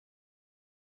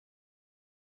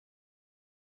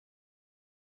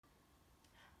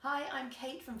Hi, I'm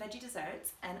Kate from Veggie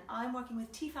Desserts and I'm working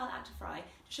with Tefal Actifry to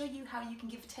show you how you can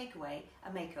give takeaway a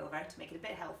makeover to make it a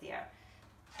bit healthier.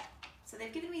 So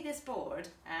they've given me this board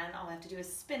and all I have to do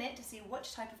is spin it to see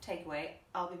which type of takeaway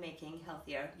I'll be making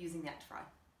healthier using the Actifry.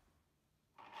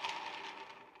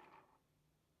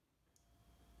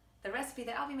 The recipe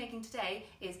that I'll be making today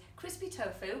is crispy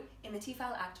tofu in the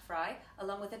Tefal Actifry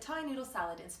along with a Thai noodle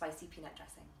salad in spicy peanut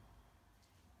dressing.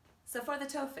 So for the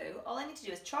tofu, all I need to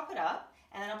do is chop it up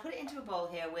and then I'll put it into a bowl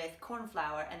here with corn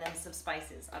flour and then some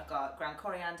spices. I've got ground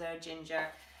coriander, ginger,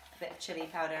 a bit of chili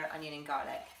powder, onion and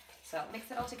garlic. So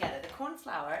mix it all together. The corn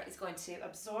flour is going to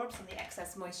absorb some of the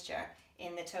excess moisture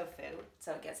in the tofu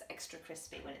so it gets extra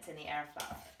crispy when it's in the air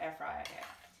fryer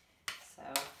here.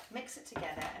 So mix it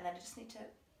together and then I just need to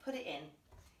put it in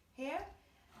here.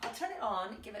 I'll turn it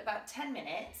on, give it about 10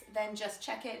 minutes, then just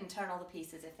check it and turn all the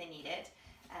pieces if they need it.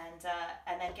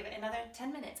 And then give it another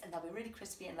 10 minutes and they'll be really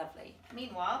crispy and lovely.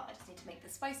 Meanwhile, I just need to make the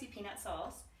spicy peanut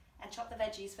sauce and chop the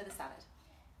veggies for the salad.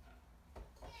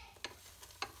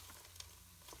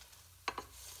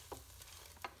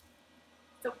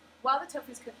 So while the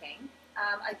tofu is cooking,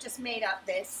 I've just made up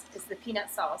this is the peanut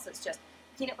sauce. So it's just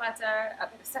peanut butter, a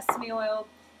bit of sesame oil,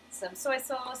 some soy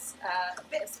sauce, a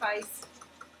bit of spice,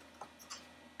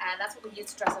 and that's what we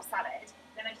use to dress our salad.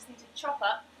 Then I just need to chop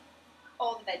up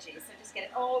all the veggies, so just get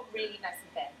it all really nice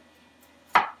and thin.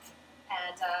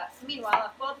 And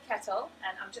meanwhile, I've boiled the kettle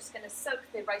and I'm just going to soak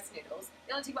the rice noodles.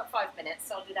 They only take about 5 minutes,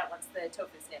 so I'll do that once the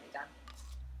tofu is nearly done.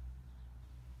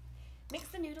 Mix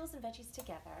the noodles and veggies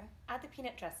together, add the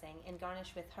peanut dressing and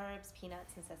garnish with herbs,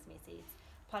 peanuts and sesame seeds.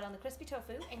 Put on the crispy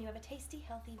tofu and you have a tasty,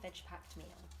 healthy, veg-packed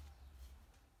meal.